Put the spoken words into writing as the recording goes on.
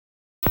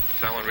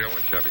selling real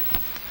and Chevy.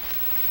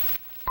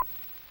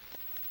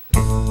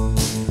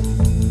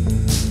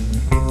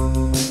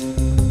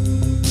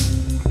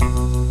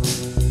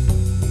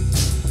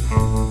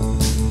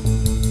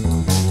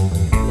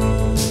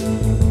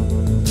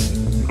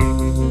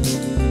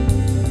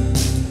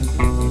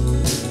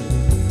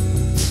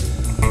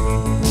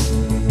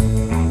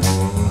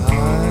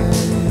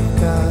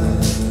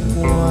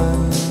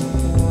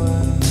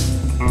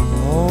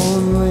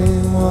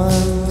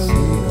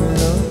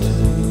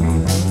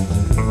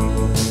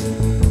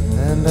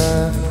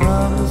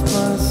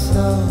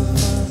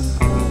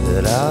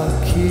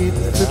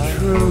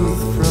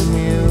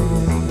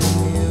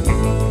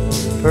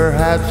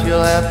 Perhaps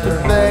you'll have to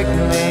beg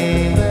me.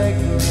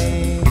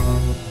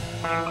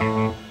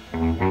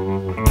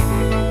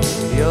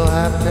 You'll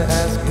have to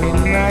ask me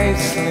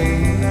nicely.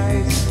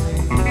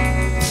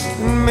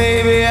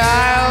 Maybe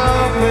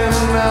I'll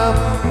open up.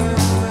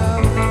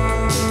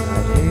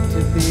 I'd hate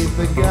to be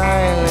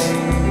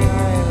beguiling,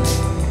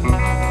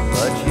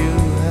 but you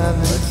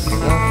haven't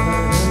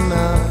suffered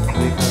enough.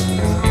 Because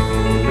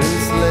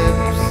loose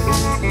lips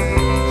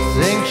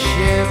sink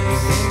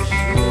ships,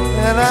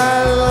 and I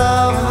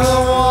love the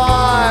water.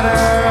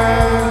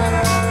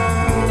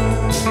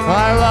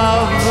 I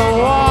love the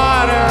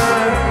water,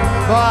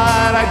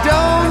 but I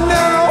don't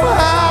know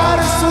how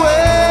to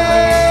swim.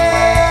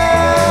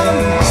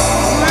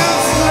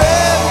 Loose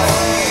lips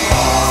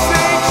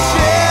sink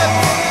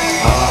ships,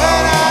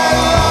 and I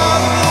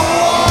love the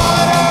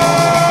water.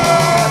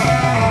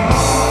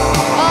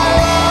 I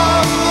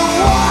love the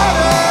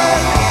water,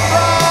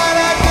 but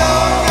I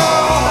don't know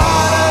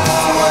how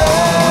to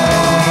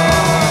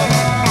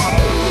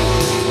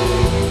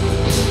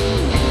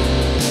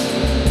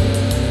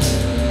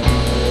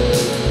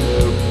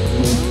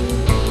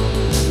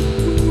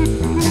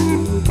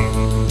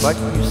But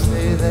you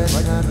say that's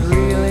not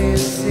really a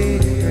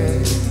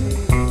secret.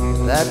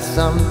 That's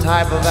some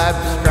type of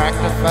abstract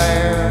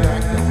affair.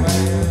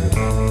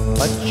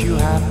 But you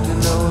have to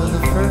know the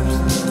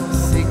first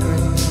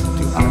secret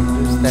to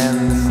understand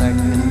the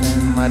second,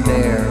 my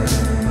dear.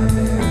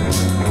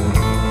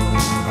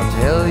 I'll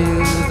tell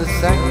you the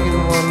second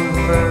one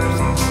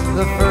first.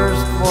 The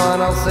first one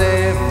I'll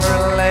save for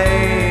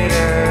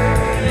later.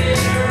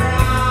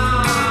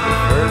 The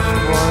first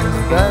one's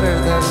better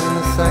than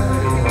the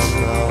second one,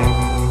 though.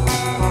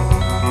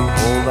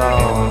 Hold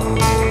on.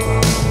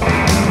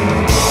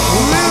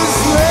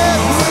 Loose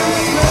lips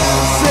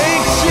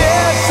sink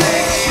ships,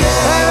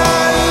 and I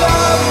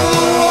love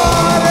the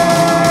water.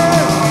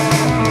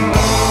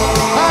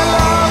 I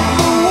love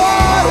the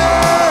water,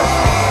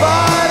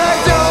 but I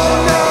don't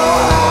know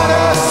how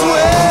to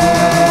swim.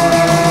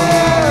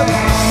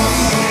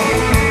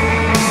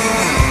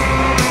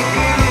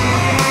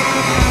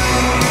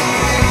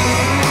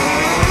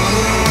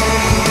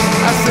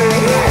 I say,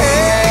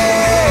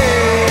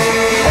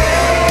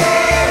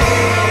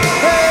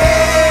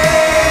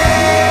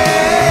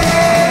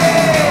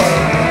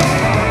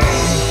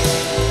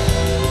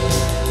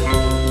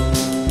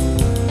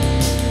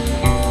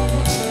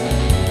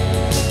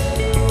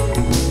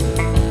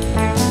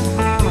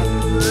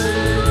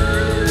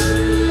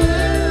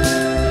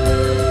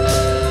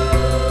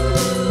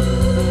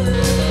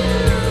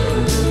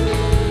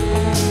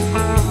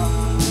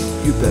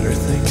 you better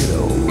think it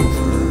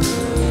over.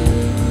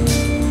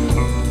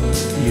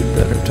 You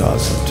better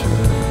toss and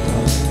turn.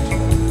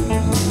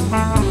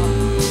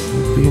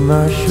 Be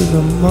my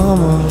sugar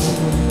mama,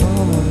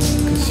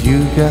 'cause you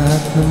got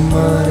the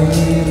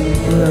money to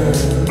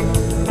burn.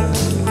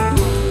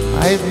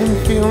 I've been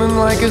feeling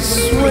like a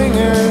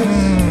swinger,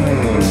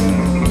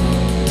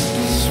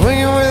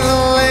 swinging with the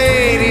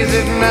ladies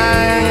at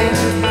night.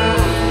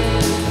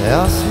 They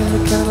all seem to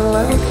kinda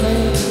like me.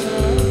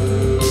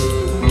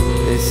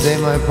 They say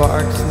my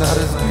bark's not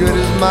as good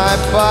as my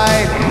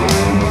bite.